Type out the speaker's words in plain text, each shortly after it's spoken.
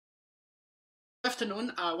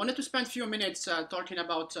Afternoon. I wanted to spend a few minutes talking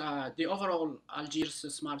about the overall Algiers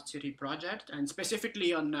Smart City project and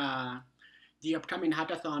specifically on the upcoming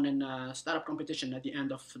hackathon and startup competition at the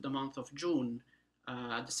end of the month of June,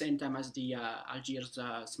 at the same time as the Algiers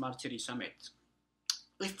Smart City Summit.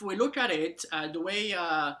 If we look at it, the way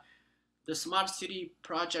the Smart City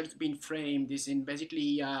project's been framed is in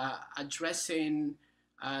basically addressing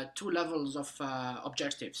two levels of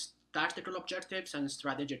objectives, tactical objectives and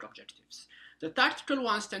strategic objectives. The tactical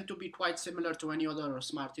ones tend to be quite similar to any other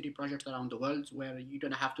smart city project around the world, where you're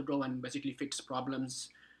going to have to go and basically fix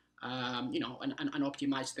problems, and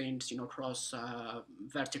optimize things, across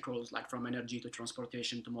verticals, like from energy to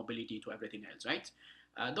transportation to mobility to everything else, right?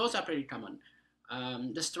 Those are pretty common.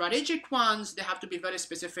 The strategic ones, they have to be very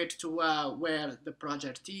specific to where the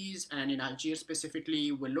project is, and in Algiers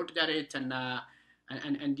specifically, we looked at it, and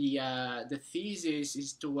the thesis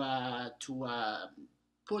is to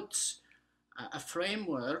put a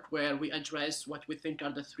framework where we address what we think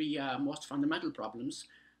are the three most fundamental problems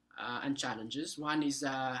and challenges. One is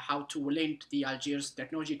how to link the Algiers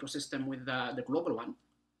technology ecosystem with the global one.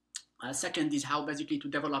 Second is how basically to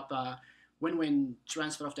develop a win-win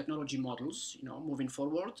transfer of technology models, moving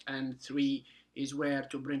forward. And three is where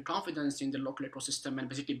to bring confidence in the local ecosystem and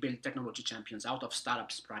basically build technology champions out of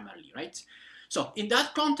startups primarily, right? So in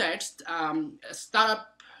that context,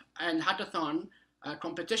 startup and hackathon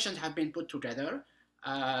competitions have been put together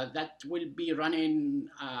that will be running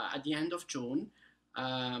at the end of June.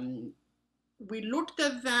 We looked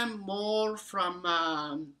at them more from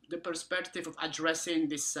the perspective of addressing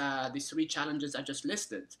these three challenges I just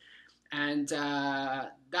listed. And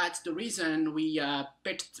that's the reason we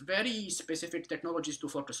picked very specific technologies to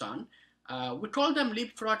focus on. We call them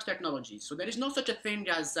leapfrog technologies. So there is no such a thing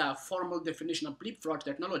as a formal definition of leapfrog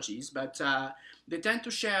technologies, but they tend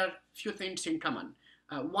to share a few things in common.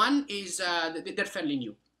 One is they're fairly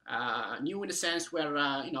new. New in the sense where,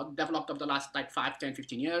 developed over the last like 5, 10,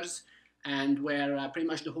 15 years, and where pretty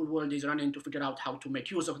much the whole world is running to figure out how to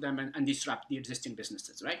make use of them and disrupt the existing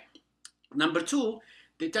businesses, right? Number two,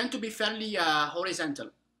 they tend to be fairly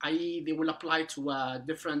horizontal, i.e. they will apply to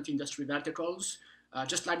different industry verticals.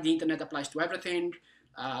 Just like the internet applies to everything,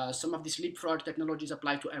 some of these leapfrog technologies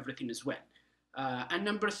apply to everything as well. And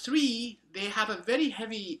number three, they have a very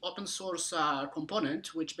heavy open source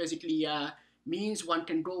component, which basically means one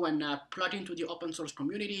can go and plug into the open source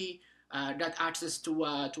community, get access to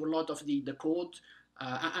a lot of the code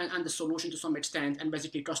and the solution to some extent, and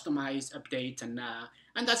basically customize, update, and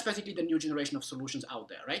that's basically the new generation of solutions out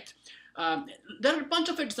there, right? There are a bunch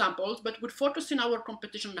of examples, but we're focusing our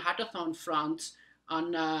competition hackathon front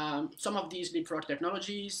on some of these leapfrog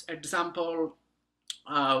technologies. Example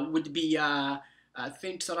would be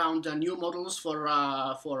things around new models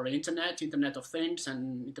for Internet of Things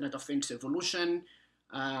and Internet of Things evolution.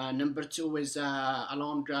 Number two is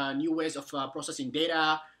along new ways of processing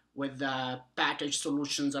data with packaged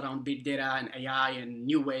solutions around big data and AI and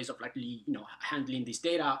new ways of likely handling this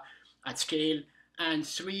data at scale. And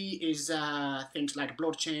three is things like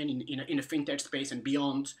blockchain in a fintech space and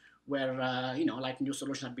beyond, where like new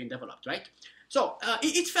solutions have been developed, right? So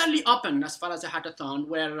it's fairly open as far as a hackathon,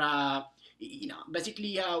 where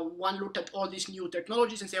basically one looked at all these new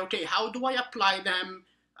technologies and say, okay, how do I apply them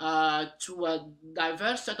to a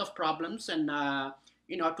diverse set of problems? And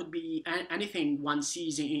it could be anything one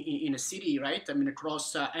sees in a city, right? I mean,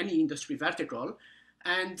 across any industry vertical,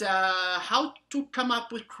 and how to come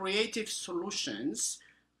up with creative solutions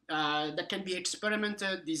that can be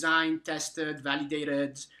experimented, designed, tested,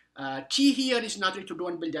 validated. Key here is not really to go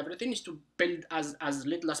and build everything, is to build as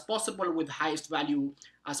little as possible with highest value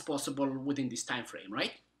as possible within this time frame,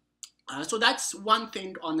 right? So that's one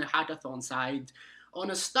thing on the hackathon side.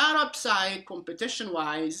 On a startup side,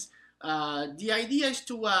 competition-wise, the idea is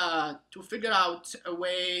to figure out a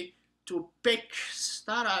way to pick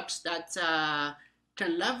startups that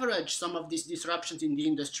can leverage some of these disruptions in the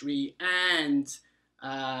industry and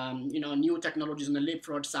new technologies on the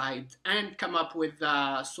leapfrog side, and come up with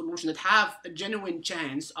solutions that have a genuine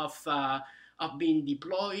chance of being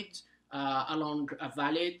deployed along a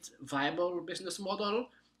valid, viable business model,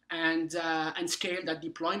 and scale that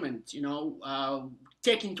deployment.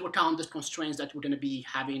 Take into account the constraints that we're going to be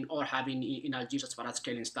having in Algiers as far as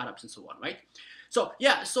scaling startups and so on, right? So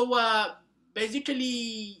yeah, so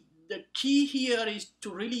basically the key here is to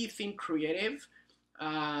really think creative.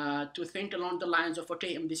 To think along the lines of,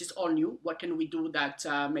 okay, this is all new. What can we do that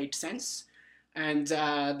makes sense, and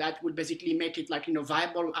that would basically make it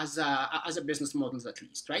viable as a business model at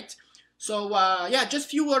least, right? So yeah, just a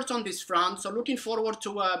few words on this front. So looking forward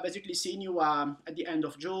to basically seeing you at the end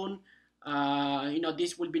of June.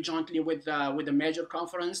 This will be jointly with a major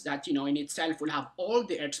conference that in itself will have all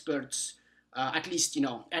the experts, at least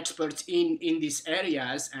experts in these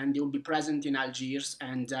areas, and they will be present in Algiers,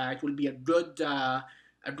 and it will be a good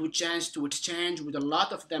chance to exchange with a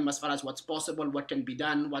lot of them as far as what's possible, what can be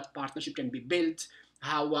done, what partnership can be built,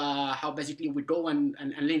 how basically we go and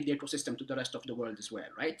link the ecosystem to the rest of the world as well,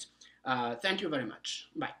 right? Thank you very much.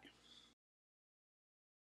 Bye.